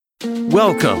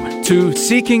Welcome to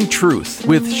Seeking Truth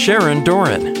with Sharon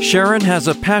Doran. Sharon has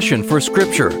a passion for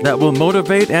Scripture that will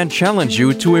motivate and challenge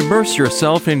you to immerse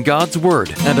yourself in God's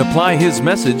Word and apply His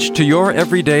message to your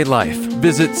everyday life.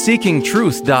 Visit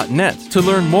seekingtruth.net to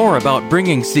learn more about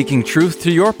bringing Seeking Truth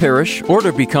to your parish or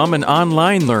to become an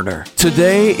online learner.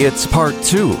 Today, it's part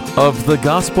 2 of the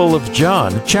Gospel of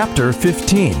John, chapter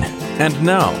 15. And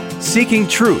now, Seeking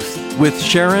Truth with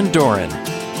Sharon Doran.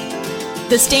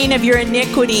 The stain of your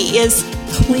iniquity is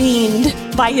cleaned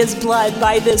by His blood,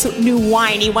 by this new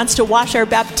wine. He wants to wash our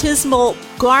baptismal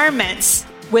garments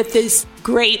with this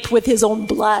grape, with His own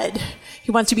blood.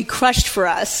 He wants to be crushed for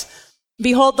us.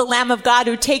 Behold the Lamb of God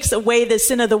who takes away the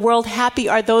sin of the world. Happy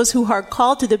are those who are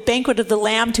called to the banquet of the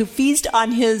Lamb, to feast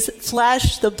on His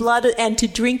flesh, the blood, and to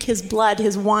drink His blood,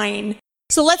 His wine.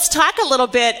 So let's talk a little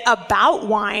bit about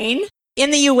wine.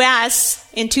 In the U.S.,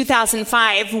 in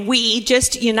 2005, we,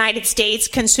 just United States,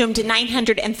 consumed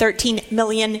 913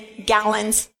 million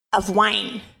gallons of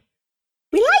wine.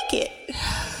 We like it.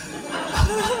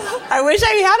 I wish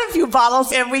I had a few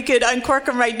bottles and we could uncork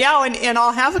them right now and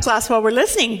I'll have a glass while we're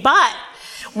listening. But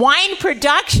wine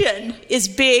production is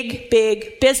big,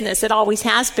 big business. It always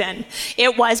has been.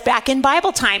 It was back in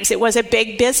Bible times. It was a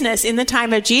big business. In the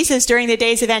time of Jesus, during the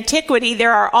days of antiquity,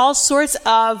 there are all sorts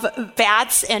of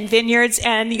vats and vineyards,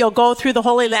 and you'll go through the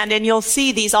Holy Land and you'll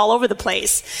see these all over the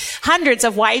place. Hundreds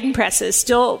of wine presses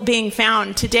still being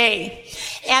found today.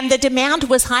 And the demand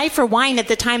was high for wine at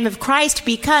the time of Christ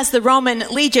because the Roman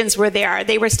legions were there.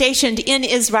 They were stationed in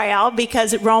Israel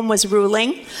because Rome was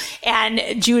ruling, and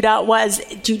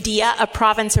Judea, a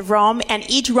province of Rome, and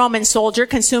each Roman soldier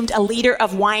consumed a liter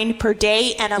of wine per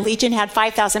day, and a legion had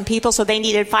 5,000 people, so they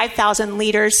needed 5,000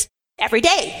 liters every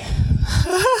day.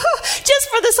 Just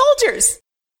for the soldiers.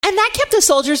 And that kept the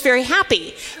soldiers very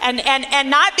happy. And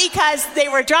not because they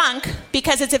were drunk,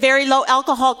 because it's a very low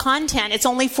alcohol content. It's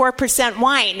only 4%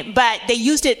 wine, but they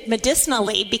used it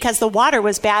medicinally because the water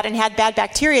was bad and had bad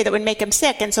bacteria that would make them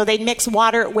sick. And so they'd mix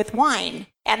water with wine.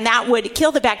 And that would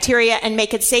kill the bacteria and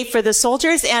make it safe for the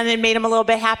soldiers. And it made them a little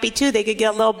bit happy too. They could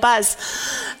get a little buzz.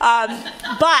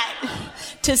 But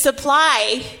to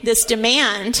supply this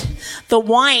demand, the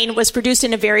wine was produced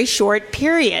in a very short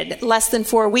period, less than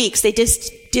 4 weeks. They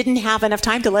just didn't have enough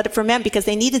time to let it ferment because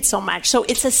they needed so much. So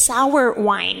it's a sour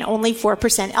wine, only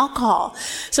 4% alcohol.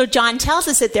 So John tells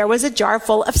us that there was a jar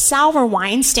full of sour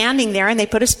wine standing there, and they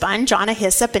put a sponge on a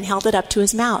hyssop and held it up to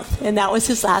his mouth. And that was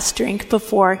his last drink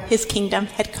before his kingdom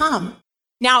had come.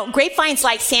 Now, grapevines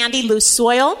like sandy, loose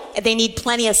soil. They need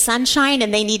plenty of sunshine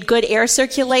and they need good air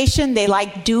circulation. They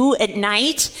like dew at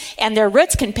night, and their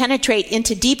roots can penetrate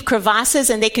into deep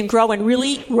crevasses, and they can grow in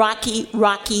really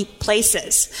rocky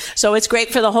places. So it's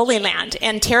great for the Holy Land.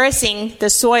 And terracing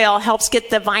the soil helps get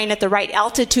the vine at the right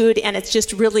altitude, and it's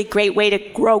just a really great way to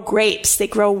grow grapes. They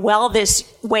grow well this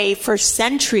way for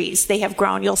centuries. They have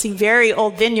grown. You'll see very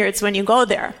old vineyards when you go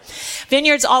there.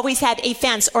 Vineyards always had a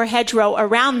fence or hedgerow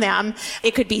around them.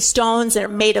 It could be stones that are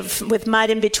made with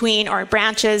mud in between, or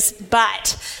branches,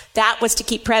 but that was to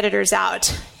keep predators out.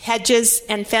 Hedges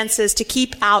and fences to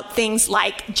keep out things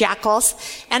like jackals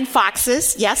and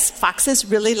foxes. Yes, foxes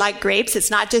really like grapes. It's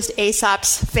not just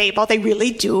Aesop's fable. They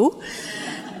really do.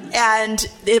 And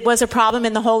it was a problem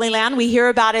in the Holy Land. We hear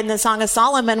about it in the Song of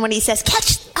Solomon when he says,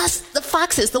 "Catch us the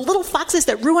foxes, the little foxes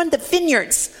that ruined the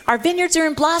vineyards. Our vineyards are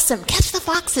in blossom. Catch the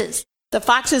foxes." The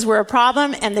foxes were a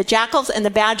problem, and the jackals and the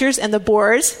badgers and the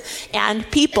boars and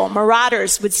people,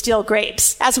 marauders, would steal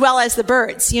grapes, as well as the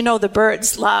birds. You know, the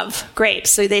birds love grapes,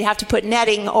 so they'd have to put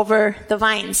netting over the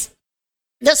vines.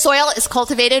 The soil is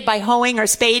cultivated by hoeing or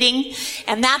spading,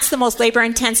 and that's the most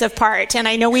labor-intensive part. And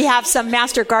I know we have some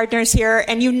master gardeners here,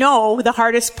 and you know the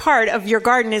hardest part of your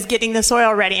garden is getting the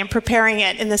soil ready and preparing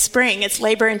it in the spring. It's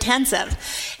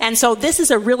labor-intensive. And so this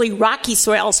is a really rocky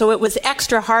soil, so it was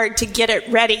extra hard to get it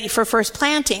ready for first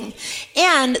planting.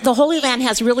 And the Holy Land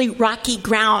has really rocky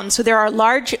ground, so there are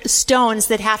large stones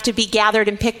that have to be gathered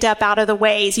and picked up out of the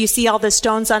ways. You see all the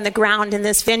stones on the ground in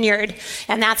this vineyard,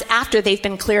 and that's after they've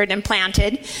been cleared and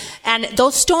planted. And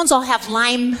those stones all have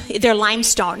lime, they're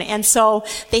limestone. And so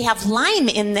they have lime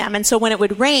in them. And so when it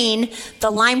would rain, the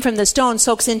lime from the stone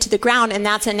soaks into the ground, and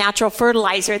that's a natural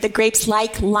fertilizer. The grapes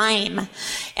like lime.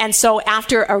 And so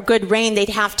after a good rain, they'd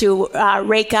have to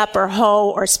rake up or hoe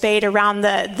or spade around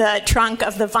the trunk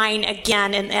of the vine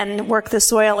again and work the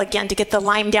soil again to get the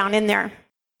lime down in there.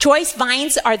 Choice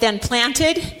vines are then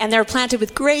planted, and they're planted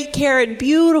with great care in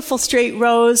beautiful straight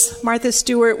rows. Martha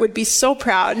Stewart would be so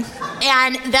proud.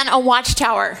 And then a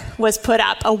watchtower was put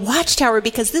up, a watchtower,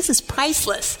 because this is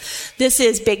priceless. This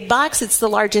is big bucks. It's the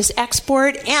largest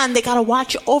export, and they got to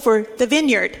watch over the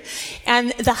vineyard.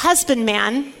 And the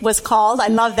husbandman was called, I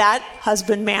love that,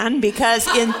 husbandman, because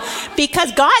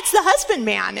God's the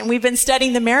husbandman, and we've been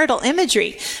studying the marital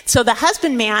imagery. So the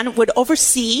husbandman would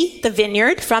oversee the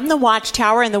vineyard from the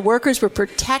watchtower, and the workers were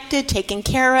protected, taken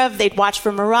care of. They'd watch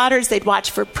for marauders. They'd watch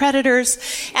for predators.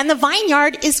 And the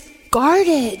vineyard is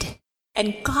guarded.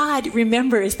 And God,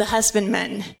 remember, is the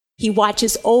husbandman. He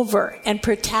watches over and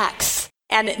protects.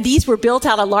 And these were built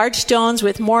out of large stones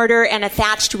with mortar and a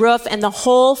thatched roof, and the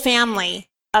whole family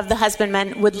of the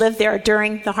husbandman would live there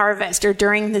during the harvest or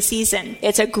during the season.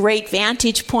 It's a great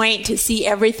vantage point to see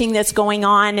everything that's going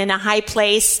on in a high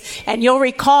place. And you'll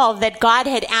recall that God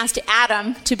had asked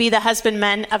Adam to be the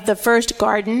husbandman of the first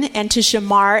garden and to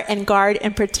shamar and guard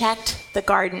and protect the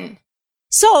garden.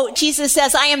 So Jesus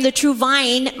says, I am the true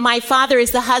vine. My Father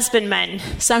is the husbandman.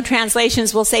 Some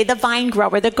translations will say the vine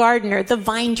grower, the gardener, the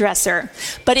vine dresser.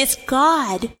 But it's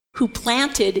God who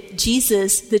planted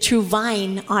Jesus, the true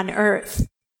vine, on earth.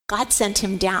 God sent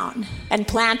him down and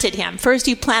planted him. First,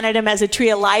 he planted him as a tree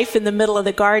of life in the middle of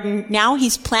the garden. Now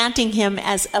he's planting him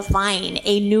as a vine,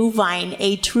 a new vine,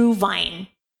 a true vine.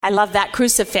 I love that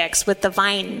crucifix with the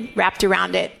vine wrapped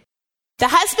around it. The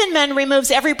husbandman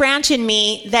removes every branch in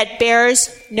me that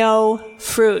bears no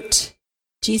fruit.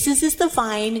 Jesus is the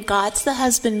vine, God's the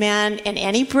husbandman, and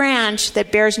any branch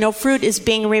that bears no fruit is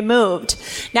being removed.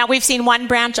 Now, we've seen one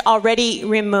branch already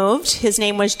removed. His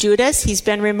name was Judas. He's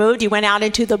been removed. He went out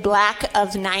into the black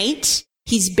of night.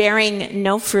 He's bearing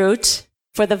no fruit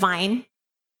for the vine.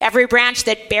 Every branch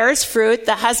that bears fruit,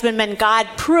 the husbandman God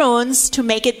prunes to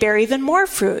make it bear even more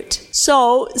fruit.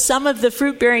 So some of the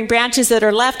fruit-bearing branches that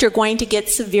are left are going to get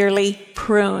severely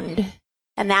pruned.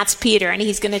 And that's Peter. And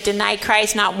he's going to deny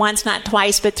Christ not once, not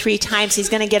twice, but 3 times. He's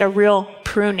going to get a real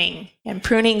pruning. And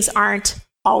prunings aren't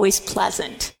always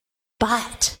pleasant,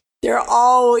 but they're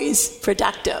always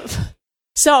productive.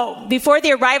 So before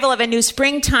the arrival of a new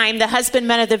springtime, the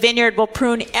husbandman of the vineyard will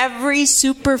prune every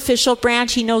superficial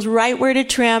branch. He knows right where to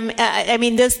trim.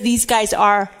 These guys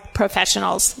are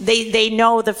professionals. They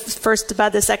know the first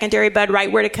bud, the secondary bud,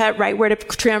 right where to cut, right where to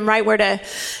trim, right where to,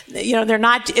 they're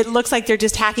not, it looks like they're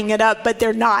just hacking it up, but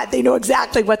they're not. They know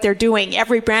exactly what they're doing.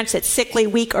 Every branch that's sickly,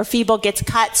 weak, or feeble gets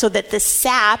cut so that the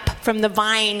sap from the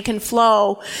vine can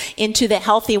flow into the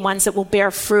healthy ones that will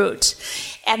bear fruit.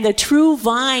 And the true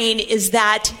vine is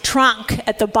that trunk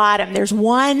at the bottom. There's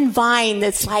one vine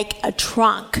that's like a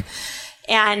trunk.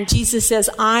 And Jesus says,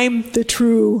 I'm the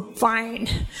true vine.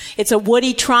 It's a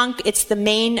woody trunk. It's the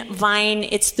main vine.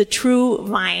 It's the true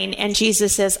vine. And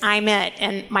Jesus says, I'm it.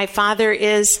 And my Father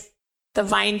is the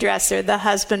vine dresser, the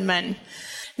husbandman.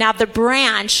 Now, the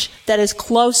branch that is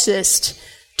closest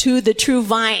to the true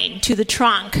vine, to the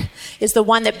trunk, is the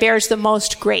one that bears the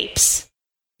most grapes.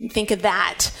 Think of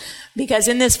that. Because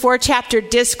in this 4-chapter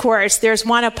discourse, there's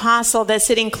one apostle that's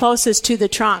sitting closest to the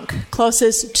trunk,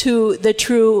 closest to the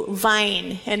true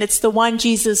vine. And it's the one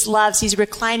Jesus loves. He's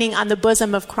reclining on the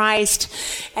bosom of Christ.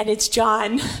 And it's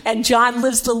John. And John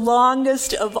lives the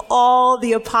longest of all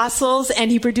the apostles.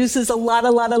 And he produces a lot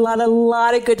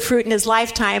of good fruit in his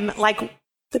lifetime, like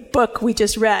the book we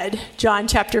just read, John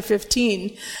chapter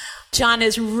 15. John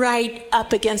is right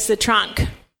up against the trunk.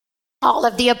 All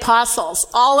of the apostles,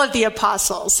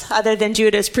 other than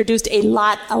Judas, produced a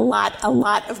lot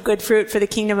of good fruit for the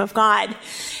kingdom of God.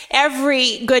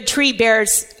 Every good tree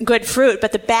bears good fruit,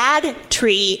 but the bad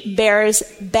tree bears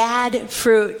bad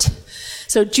fruit.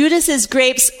 So Judas's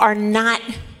grapes are not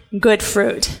good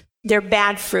fruit. They're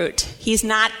bad fruit. He's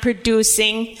not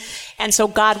producing, and so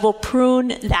God will prune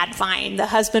that vine. The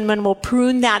husbandman will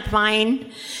prune that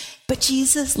vine. But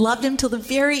Jesus loved him till the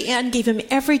very end, gave him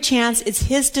every chance. It's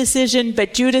his decision,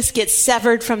 but Judas gets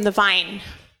severed from the vine.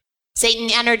 Satan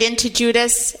entered into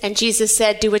Judas, and Jesus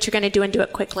said, do what you're going to do and do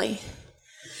it quickly.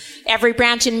 Every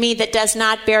branch in me that does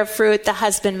not bear fruit, the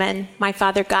husbandman, my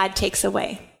Father God, takes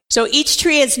away. So each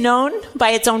tree is known by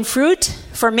its own fruit.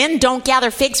 For men don't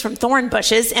gather figs from thorn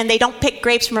bushes, and they don't pick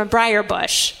grapes from a briar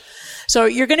bush. So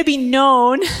you're going to be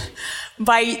known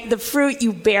by the fruit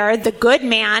you bear. The good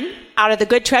man, out of the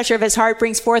good treasure of his heart,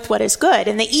 brings forth what is good.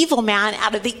 And the evil man,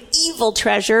 out of the evil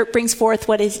treasure, brings forth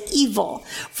what is evil.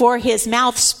 For his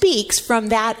mouth speaks from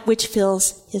that which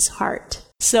fills his heart.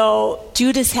 So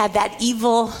Judas had that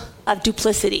evil of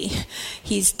duplicity.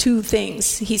 He's 2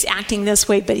 things. He's acting this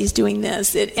way, but he's doing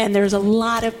this. And there's a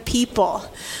lot of people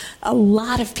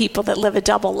that live a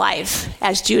double life,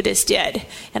 as Judas did.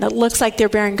 And it looks like they're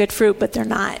bearing good fruit, but they're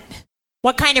not.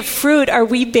 What kind of fruit are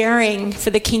we bearing for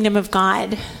the kingdom of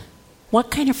God? What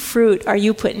kind of fruit are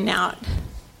you putting out?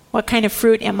 What kind of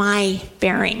fruit am I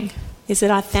bearing? Is it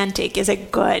authentic? Is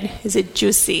it good? Is it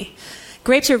juicy?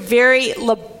 Grapes are very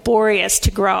laborious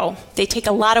to grow. They take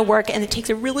a lot of work, and it takes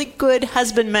a really good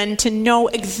husbandman to know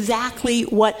exactly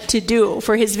what to do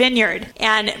for his vineyard.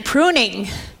 And pruning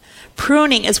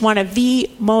is one of the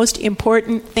most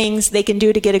important things they can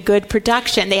do to get a good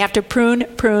production. They have to prune.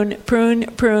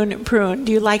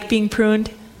 Do you like being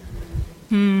pruned?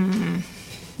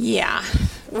 Yeah.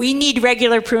 We need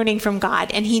regular pruning from God,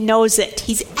 and he knows it.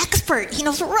 He's expert. He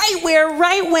knows right where,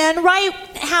 right when, right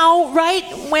how, right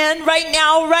when, right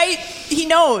now, right. He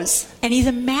knows. And he's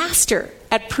a master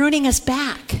at pruning us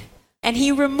back. And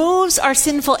he removes our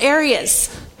sinful areas.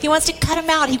 He wants to cut them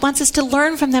out. He wants us to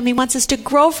learn from them. He wants us to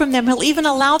grow from them. He'll even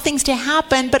allow things to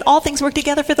happen, but all things work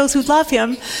together for those who love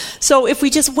him. So if we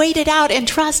just wait it out and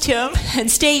trust him and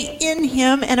stay in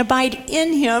him and abide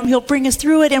in him, he'll bring us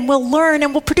through it, and we'll learn,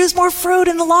 and we'll produce more fruit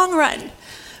in the long run.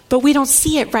 But we don't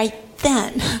see it right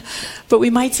then. But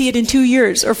we might see it in 2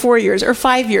 years or 4 years or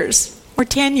 5 years or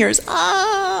 10 years.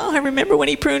 Oh, I remember when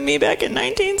he pruned me back in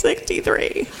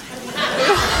 1963.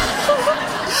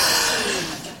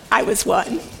 I was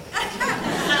one.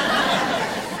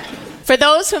 For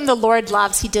those whom the Lord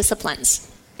loves, he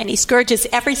disciplines, and he scourges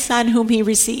every son whom he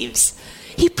receives.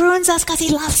 He prunes us because he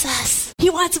loves us. He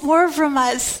wants more from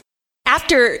us.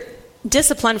 After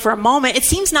discipline for a moment, it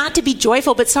seems not to be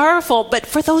joyful but sorrowful, but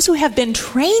for those who have been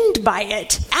trained by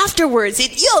it, afterwards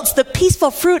it yields the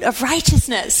peaceful fruit of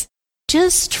righteousness.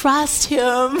 Just trust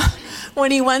him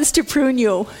when he wants to prune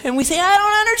you. And we say, I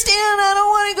don't understand. I don't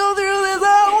want to go through this.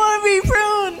 I don't want to be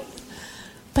pruned.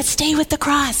 But stay with the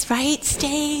cross, right?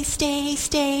 Stay.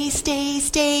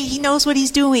 He knows what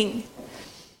he's doing.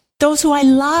 Those who I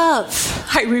love,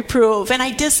 I reprove and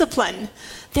I discipline.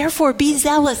 Therefore, be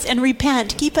zealous and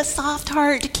repent. Keep a soft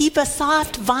heart. Keep a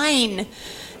soft vine.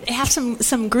 Have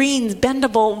some greens,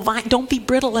 bendable vine. Don't be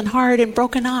brittle and hard and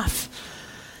broken off.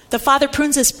 The Father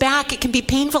prunes us back. It can be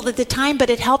painful at the time, but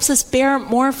it helps us bear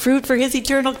more fruit for his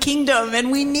eternal kingdom.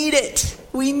 And we need it.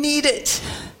 We need it.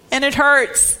 And it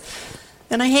hurts.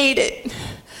 And I hate it.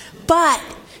 But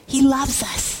he loves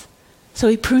us. So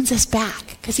he prunes us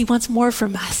back because he wants more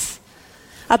from us.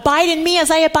 Abide in me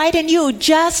as I abide in you,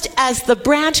 just as the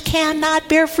branch cannot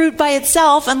bear fruit by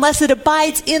itself unless it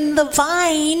abides in the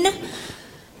vine.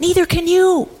 Neither can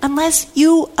you unless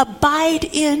you abide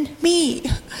in me.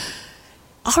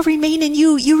 I'll remain in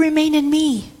you, you remain in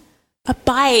me.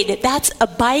 Abide, that's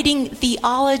abiding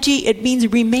theology. It means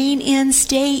remain in,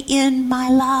 stay in my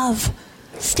love.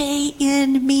 Stay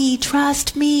in me,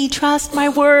 trust my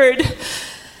word.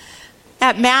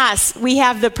 At Mass, we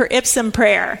have the per ipsum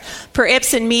prayer. Per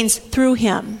ipsum means through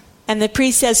him. And the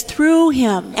priest says through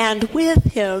him and with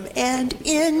him and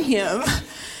in him.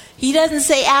 He doesn't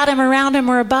say at him, around him,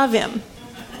 or above him.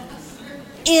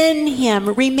 In him,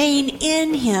 remain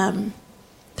in him.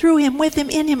 Through him, with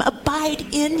him, in him,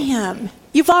 abide in him.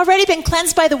 You've already been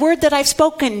cleansed by the word that I've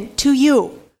spoken to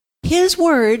you. His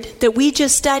word that we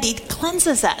just studied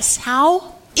cleanses us.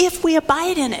 How? If we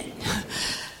abide in it.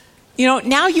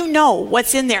 Now you know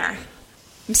what's in there.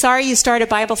 I'm sorry you started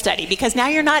Bible study because now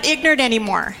you're not ignorant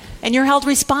anymore and you're held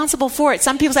responsible for it.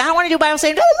 Some people say, I don't want to do Bible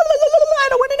study. I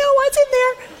don't want to know what's in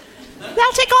there.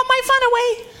 That'll take all my fun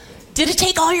away. Did it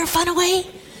take all your fun away?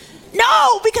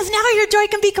 No, because now your joy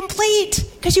can be complete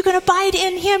because you can abide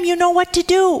in him. You know what to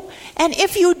do. And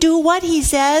if you do what he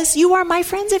says, you are my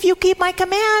friends if you keep my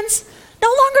commands. No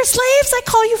longer slaves, I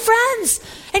call you friends.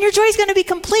 And your joy is going to be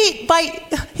complete by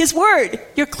his word.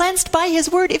 You're cleansed by his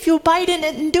word if you abide in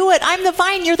it and do it. I'm the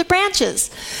vine, you're the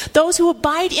branches. Those who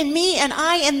abide in me and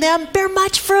I in them bear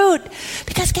much fruit.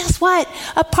 Because guess what?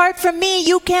 Apart from me,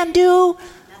 you can do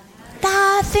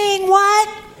nothing. What?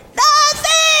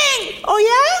 Nothing! Oh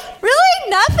yeah? Really?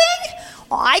 Nothing?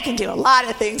 Well, I can do a lot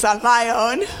of things on my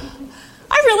own.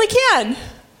 I really can.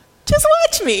 Just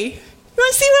watch me. You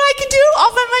want to see what I can do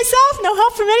all by myself? No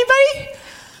help from anybody?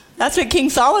 That's what King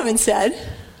Solomon said.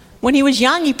 When he was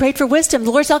young, he prayed for wisdom.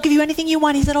 The Lord said, I'll give you anything you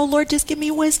want. He said, oh, Lord, just give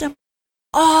me wisdom.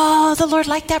 Oh, the Lord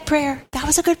liked that prayer. That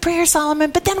was a good prayer,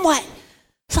 Solomon. But then what?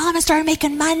 Solomon started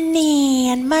making money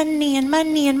and money and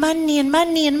money and money and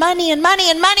money and money and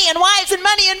money and money and wives and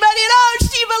money and money. And oh,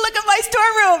 Sheba, look at my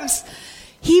storerooms.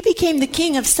 He became the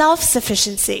king of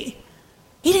self-sufficiency.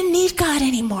 He didn't need God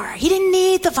anymore. He didn't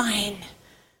need the vine.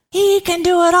 He can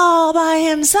do it all by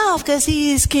himself because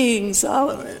he's King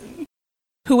Solomon.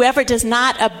 Whoever does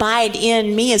not abide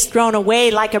in me is thrown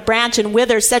away like a branch and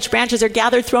withers. Such branches are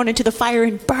gathered, thrown into the fire,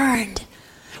 and burned.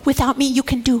 Without me, you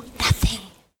can do nothing.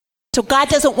 So God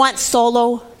doesn't want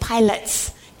solo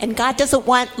pilots, and God doesn't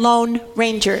want lone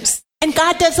rangers. And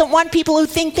God doesn't want people who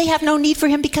think they have no need for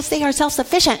him because they are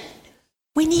self-sufficient.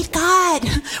 We need God.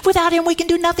 Without him, we can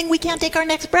do nothing. We can't take our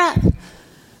next breath.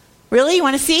 Really? You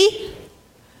want to see?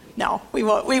 No, we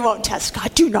won't test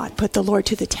God. Do not put the Lord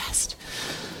to the test.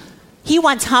 He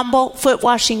wants humble,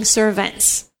 foot-washing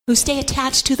servants who stay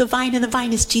attached to the vine, and the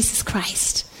vine is Jesus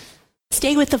Christ.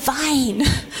 Stay with the vine.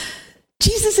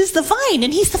 Jesus is the vine,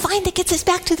 and he's the vine that gets us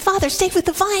back to the Father. Stay with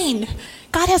the vine.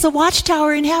 God has a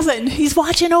watchtower in heaven. He's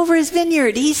watching over his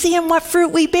vineyard. He's seeing what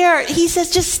fruit we bear. He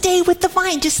says, just stay with the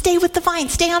vine. Just stay with the vine.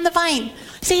 Stay on the vine.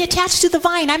 Stay attached to the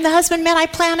vine. I'm the husbandman. I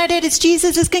planted it. It's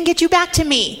Jesus. It's going to get you back to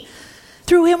me.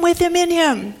 Through him, with him, in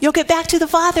him. You'll get back to the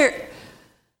Father.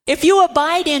 If you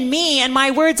abide in me and my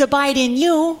words abide in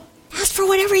you, ask for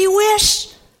whatever you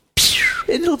wish.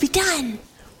 And it'll be done.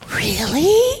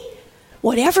 Really?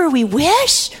 Whatever we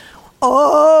wish?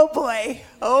 Oh boy.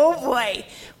 Oh boy.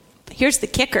 Here's the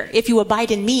kicker. If you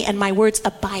abide in me and my words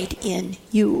abide in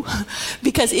you.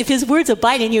 Because if his words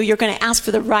abide in you, you're going to ask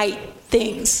for the right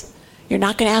things. You're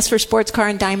not going to ask for a sports car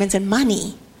and diamonds and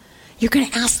money. You're going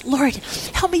to ask, Lord,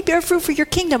 help me bear fruit for your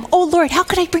kingdom. Oh, Lord, how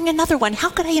could I bring another one? How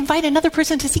could I invite another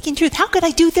person to seeking truth? How could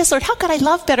I do this, Lord? How could I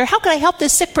love better? How could I help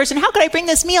this sick person? How could I bring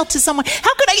this meal to someone?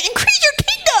 How could I increase your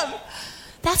kingdom?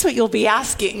 That's what you'll be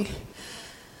asking.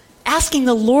 Asking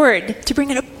the Lord to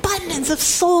bring an abundance of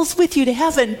souls with you to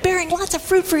heaven, bearing lots of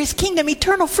fruit for his kingdom,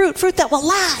 eternal fruit, fruit that will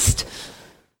last.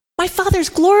 My Father's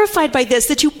glorified by this,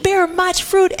 that you bear much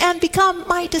fruit and become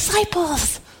my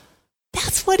disciples.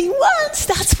 That's what he wants.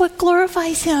 That's what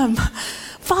glorifies him.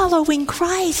 Following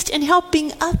Christ and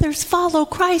helping others follow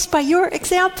Christ by your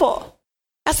example.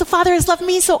 As the Father has loved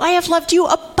me, so I have loved you.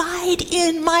 Abide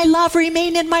in my love.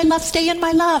 Remain in my love. Stay in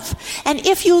my love. And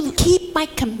if you keep my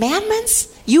commandments,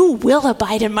 you will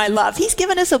abide in my love. He's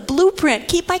given us a blueprint.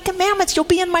 Keep my commandments. You'll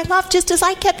be in my love just as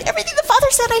I kept everything the Father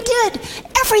said I did.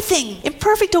 Everything in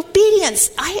perfect obedience.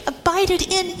 I abided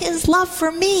in his love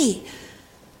for me.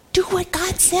 Do what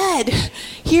God said.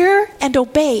 Hear and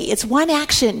obey. It's one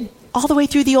action all the way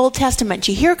through the Old Testament.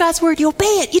 You hear God's word, you obey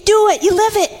it, you do it, you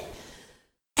live it.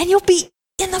 And you'll be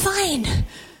in the vine.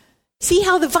 See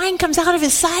how the vine comes out of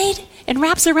his side and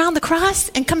wraps around the cross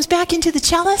and comes back into the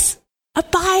chalice?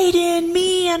 Abide in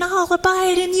me and I'll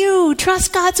abide in you.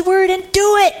 Trust God's word and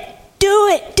do it. Do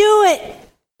it. Do it.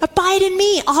 Abide in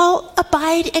me. I'll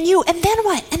abide in you. And then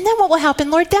what? And then what will happen,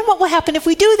 Lord? Then what will happen if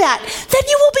we do that? Then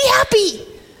you will be happy.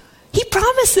 He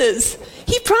promises.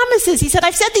 He promises. He said,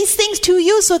 I've said these things to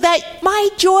you so that my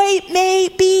joy may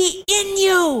be in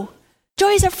you.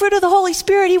 Joy is a fruit of the Holy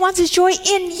Spirit. He wants his joy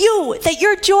in you, that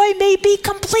your joy may be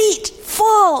complete,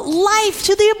 full, life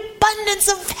to the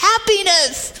abundance of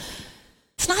happiness.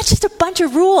 It's not just a bunch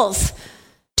of rules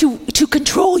to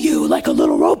control you like a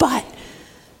little robot.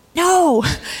 No,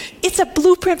 it's a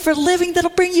blueprint for living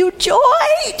that'll bring you joy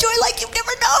like you've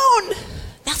never known.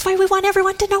 That's why we want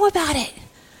everyone to know about it.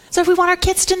 So we want our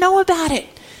kids to know about it.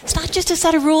 It's not just a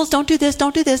set of rules. Don't do this,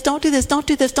 don't do this, don't do this, don't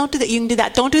do this, don't do that. You can do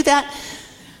that, don't do that.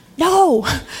 No,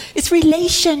 it's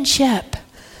relationship.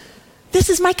 This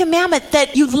is my commandment,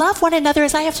 that you love one another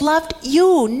as I have loved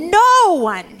you. No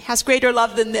one has greater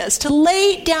love than this, to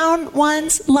lay down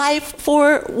one's life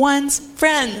for one's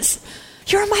friends.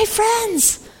 You're my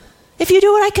friends. If you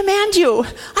do what I command you.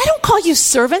 I don't call you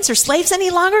servants or slaves any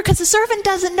longer, because the servant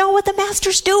doesn't know what the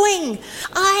master's doing.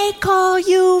 I call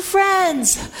you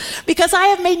friends, because I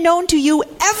have made known to you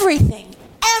everything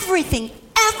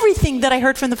that I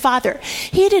heard from the Father.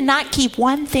 He did not keep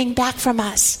one thing back from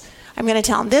us. I'm going to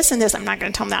tell him this and this. I'm not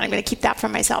going to tell him that. I'm going to keep that for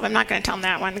myself. I'm not going to tell him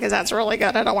that one because that's really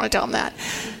good. I don't want to tell him that.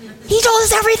 He told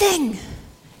us everything.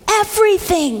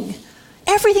 Everything.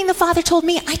 Everything the Father told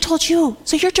me, I told you.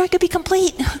 So your joy could be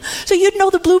complete. So you'd know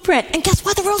the blueprint. And guess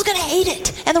what? The world's going to hate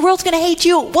it. And the world's going to hate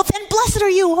you. Well, then blessed are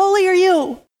you. Holy are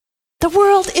you. The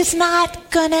world is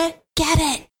not going to get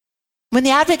it. When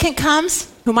the advocate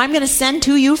comes, whom I'm going to send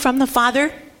to you from the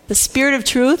Father, the Spirit of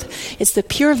truth, it's the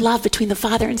pure love between the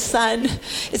Father and Son.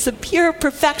 It's the pure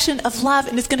perfection of love,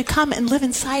 and it's going to come and live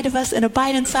inside of us and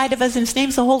abide inside of us, and his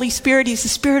name's the Holy Spirit. He's the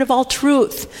Spirit of all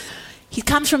truth. He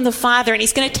comes from the Father, and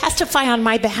he's going to testify on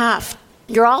my behalf.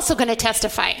 You're also going to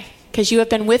testify, because you have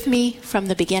been with me from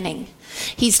the beginning.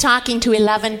 He's talking to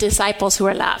 11 disciples who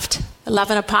are left.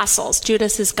 11 apostles.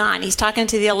 Judas is gone. He's talking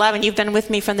to the 11. You've been with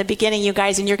me from the beginning, you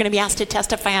guys, and you're going to be asked to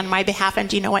testify on my behalf. And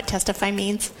do you know what testify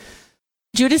means?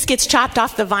 Judas gets chopped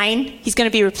off the vine. He's going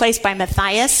to be replaced by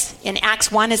Matthias. In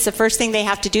Acts 1, it's the first thing they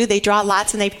have to do. They draw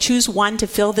lots and they choose one to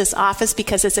fill this office,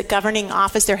 because it's a governing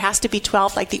office. There has to be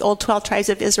 12, like the old 12 tribes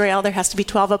of Israel. There has to be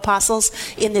 12 apostles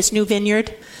in this new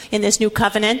vineyard, in this new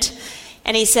covenant.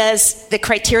 And he says the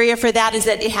criteria for that is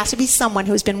that it has to be someone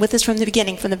who has been with us from the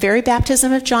beginning, from the very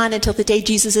baptism of John until the day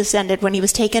Jesus ascended, when he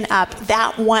was taken up.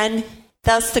 That one,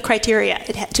 that's the criteria.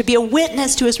 It had to be a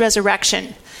witness to his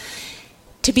resurrection.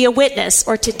 To be a witness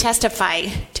or to testify,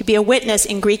 to be a witness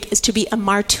in Greek is to be a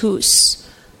martus,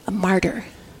 a martyr.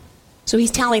 So he's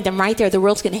telling them right there, the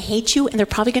world's going to hate you and they're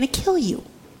probably going to kill you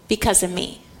because of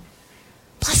me.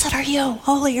 Blessed are you,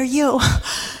 holy are you.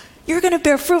 You're going to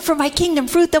bear fruit for my kingdom,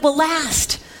 fruit that will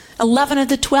last. 11 of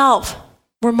the 12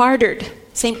 were martyred.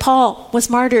 St. Paul was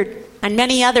martyred, and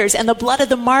many others. And the blood of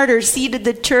the martyrs seeded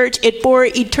the church. It bore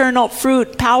eternal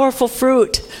fruit, powerful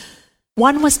fruit.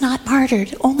 One was not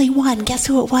martyred, only one. Guess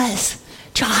who it was?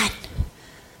 John,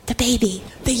 the baby,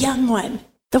 the young one.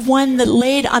 The one that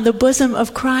laid on the bosom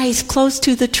of Christ close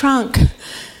to the trunk.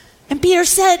 And Peter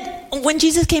said, when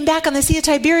Jesus came back on the Sea of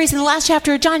Tiberias in the last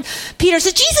chapter of John, Peter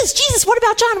said, Jesus, what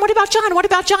about John? What about John? What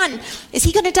about John? Is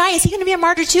he going to die? Is he going to be a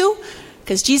martyr too?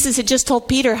 Because Jesus had just told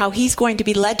Peter how he's going to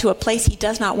be led to a place he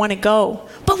does not want to go.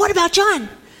 But what about John?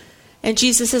 And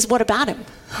Jesus says, what about him?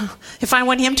 If I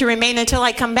want him to remain until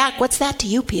I come back, what's that to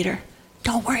you, Peter?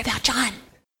 Don't worry about John.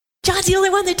 John's the only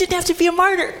one that didn't have to be a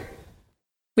martyr.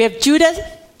 We have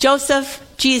Judah, Joseph,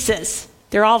 Jesus.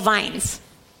 They're all vines.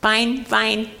 Vine,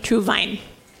 vine, true vine.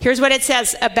 Here's what it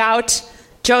says about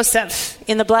Joseph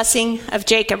in the blessing of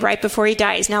Jacob right before he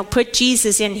dies. Now put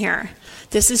Jesus in here.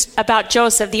 This is about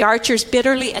Joseph. The archers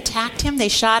bitterly attacked him. They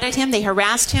shot at him. They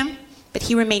harassed him. But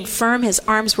he remained firm. His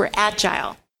arms were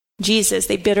agile. Jesus,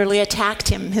 they bitterly attacked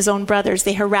him. His own brothers,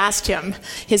 they harassed him.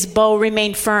 His bow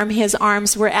remained firm. His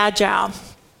arms were agile.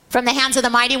 From the hands of the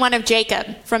mighty one of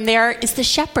Jacob, from there is the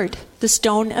shepherd, the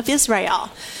stone of Israel.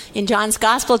 In John's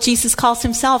gospel, Jesus calls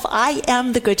himself, I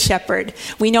am the good shepherd.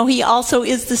 We know he also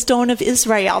is the stone of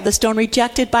Israel, the stone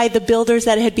rejected by the builders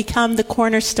that had become the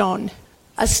cornerstone.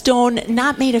 A stone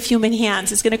not made of human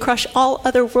hands is going to crush all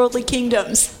other worldly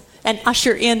kingdoms and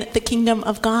usher in the kingdom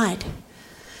of God.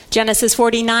 Genesis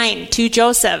 49, to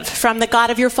Joseph, from the God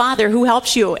of your father who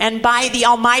helps you, and by the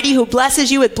Almighty who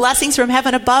blesses you with blessings from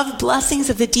heaven above, blessings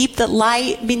of the deep that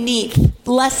lie beneath,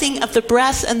 blessing of the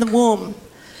breast and the womb.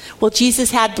 Well,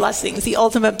 Jesus had blessings, the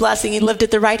ultimate blessing. He lived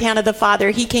at the right hand of the Father.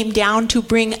 He came down to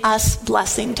bring us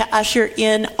blessing, to usher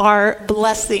in our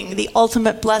blessing, the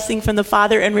ultimate blessing from the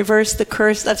Father, and reverse the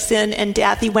curse of sin and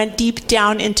death. He went deep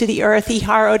down into the earth. He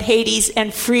harrowed Hades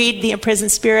and freed the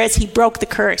imprisoned spirits. He broke the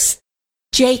curse.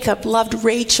 Jacob loved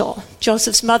Rachel,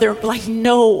 Joseph's mother, like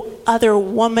no other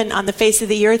woman on the face of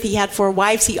the earth. He had 4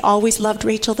 wives. He always loved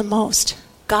Rachel the most.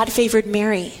 God favored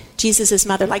Mary, Jesus'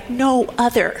 mother, like no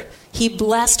other. He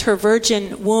blessed her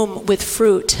virgin womb with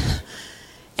fruit.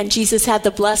 And Jesus had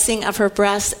the blessing of her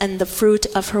breast and the fruit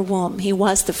of her womb. He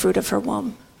was the fruit of her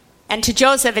womb. And to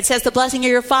Joseph, it says, the blessing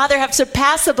of your father have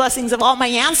surpassed the blessings of all my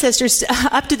ancestors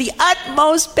up to the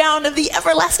utmost bound of the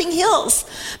everlasting hills.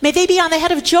 May they be on the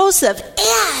head of Joseph,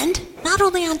 and not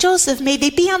only on Joseph, may they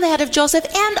be on the head of Joseph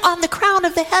and on the crown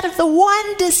of the head of the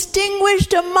one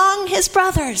distinguished among his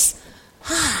brothers.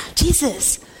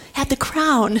 Jesus had the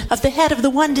crown of the head of the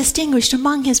one distinguished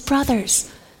among his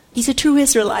brothers. He's a true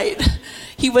Israelite.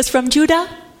 He was from Judah,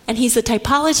 and he's a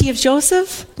typology of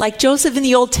Joseph. Like Joseph in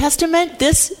the Old Testament,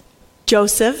 this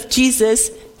Joseph,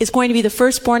 Jesus, is going to be the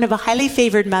firstborn of a highly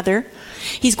favored mother.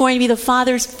 He's going to be the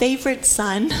father's favorite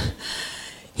son.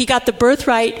 He got the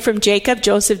birthright from Jacob.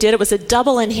 Joseph did. It was a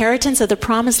double inheritance of the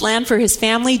promised land for his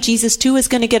family. Jesus, too, is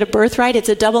going to get a birthright. It's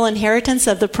a double inheritance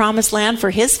of the promised land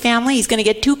for his family. He's going to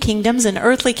get 2 kingdoms, an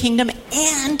earthly kingdom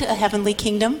and a heavenly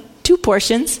kingdom, 2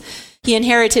 portions. He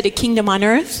inherited a kingdom on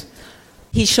earth.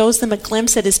 He shows them a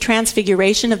glimpse at his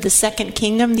transfiguration of the second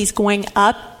kingdom. He's going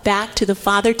up back to the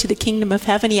Father, to the kingdom of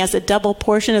heaven. He has a double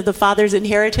portion of the Father's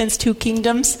inheritance, 2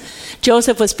 kingdoms.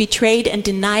 Joseph was betrayed and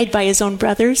denied by his own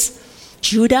brothers.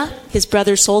 Judah, his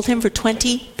brother, sold him for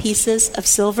 20 pieces of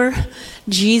silver.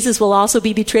 Jesus will also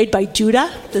be betrayed by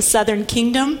Judah, the southern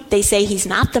kingdom. They say he's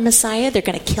not the Messiah. They're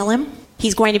going to kill him.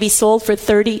 He's going to be sold for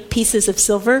 30 pieces of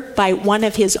silver by one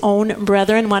of his own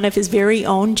brethren, one of his very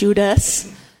own, Judas.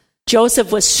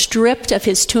 Joseph was stripped of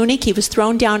his tunic. He was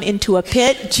thrown down into a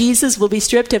pit. Jesus will be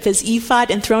stripped of his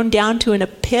ephod and thrown down to a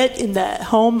pit in the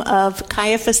home of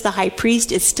Caiaphas the high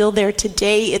priest. It's still there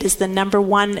today. It is the number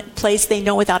 1 place they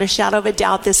know without a shadow of a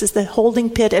doubt. This is the holding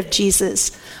pit of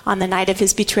Jesus on the night of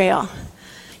his betrayal.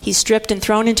 He's stripped and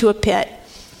thrown into a pit.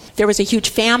 There was a huge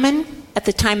famine at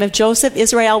the time of Joseph.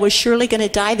 Israel was surely going to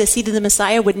die. The seed of the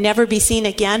Messiah would never be seen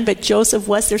again, but Joseph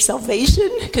was their salvation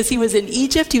because he was in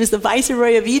Egypt. He was the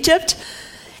viceroy of Egypt.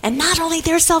 And not only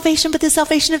their salvation, but the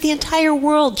salvation of the entire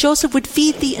world. Joseph would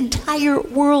feed the entire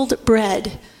world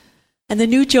bread. And the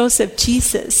new Joseph,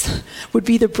 Jesus, would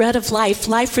be the bread of life,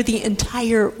 life for the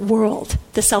entire world,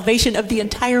 the salvation of the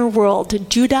entire world,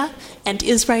 Judah and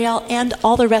Israel and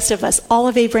all the rest of us, all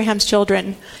of Abraham's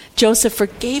children. Joseph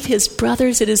forgave his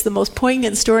brothers. It is the most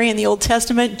poignant story in the Old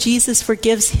Testament. Jesus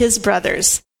forgives his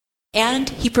brothers. And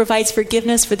he provides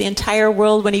forgiveness for the entire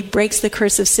world when he breaks the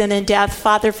curse of sin and death.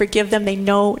 Father, forgive them. They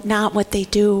know not what they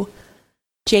do.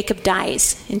 Jacob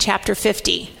dies in chapter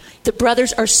 50. The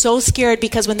brothers are so scared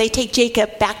because when they take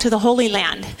Jacob back to the Holy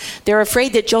Land, they're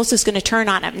afraid that Joseph's going to turn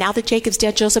on him. Now that Jacob's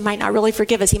dead, Joseph might not really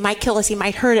forgive us. He might kill us. He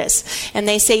might hurt us. And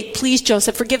they say, please,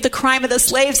 Joseph, forgive the crime of the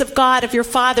slaves of God, of your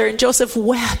father. And Joseph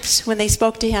wept when they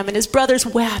spoke to him. And his brothers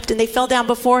wept, and they fell down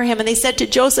before him. And they said to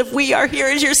Joseph, we are here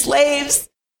as your slaves.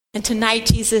 And tonight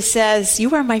Jesus says,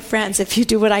 you are my friends if you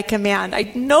do what I command.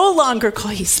 I no longer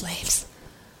call you slaves.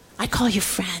 I call you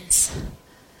friends.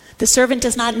 The servant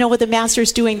does not know what the master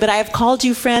is doing, but I have called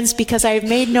you friends because I have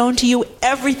made known to you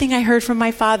everything I heard from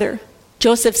my father.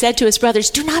 Joseph said to his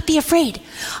brothers, do not be afraid.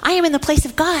 I am in the place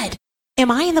of God. Am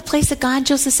I in the place of God?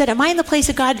 Joseph said, am I in the place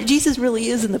of God? Jesus really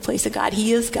is in the place of God.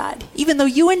 He is God. Even though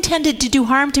you intended to do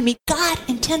harm to me, God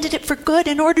intended it for good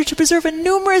in order to preserve a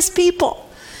numerous people,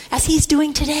 as he's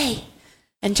doing today.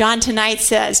 And John tonight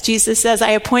says, Jesus says,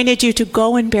 I appointed you to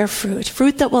go and bear fruit,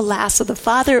 fruit that will last, so the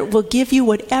Father will give you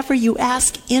whatever you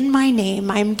ask in my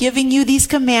name. I'm giving you these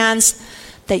commands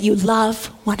that you love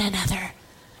one another.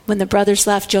 When the brothers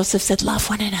left, Joseph said,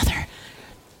 love one another.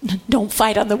 Don't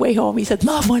fight on the way home. He said,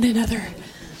 love one another.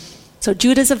 So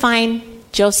Judah's a vine,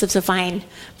 Joseph's a vine,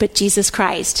 but Jesus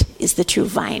Christ is the true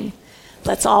vine.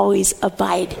 Let's always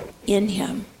abide in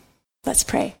him. Let's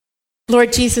pray.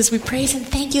 Lord Jesus, we praise and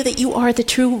thank you that you are the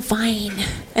true vine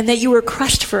and that you were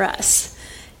crushed for us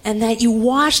and that you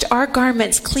washed our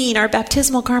garments clean. Our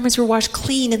baptismal garments were washed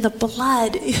clean in the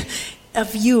blood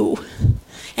of you.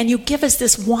 And you give us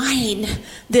this wine,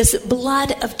 this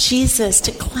blood of Jesus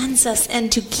to cleanse us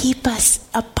and to keep us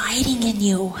abiding in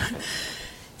you.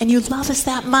 And you love us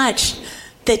that much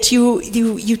that you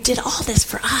did all this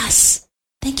for us.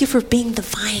 Thank you for being the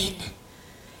vine.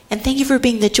 And thank you for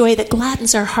being the joy that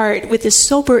gladdens our heart with this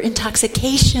sober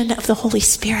intoxication of the Holy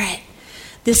Spirit,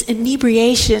 this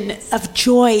inebriation of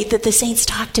joy that the saints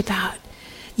talked about.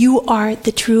 You are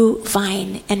the true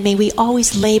vine, and may we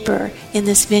always labor in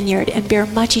this vineyard and bear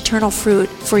much eternal fruit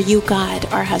for you, God,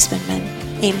 our husbandman.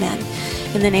 Amen.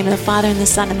 In the name of the Father, and the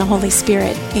Son, and the Holy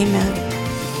Spirit. Amen.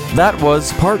 That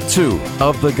was part 2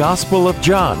 of the Gospel of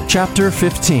John, chapter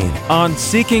 15, on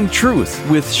Seeking Truth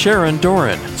with Sharon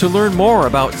Doran. To learn more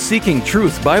about Seeking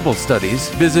Truth Bible studies,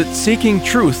 visit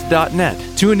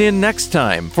seekingtruth.net. Tune in next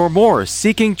time for more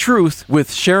Seeking Truth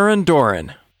with Sharon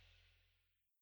Doran.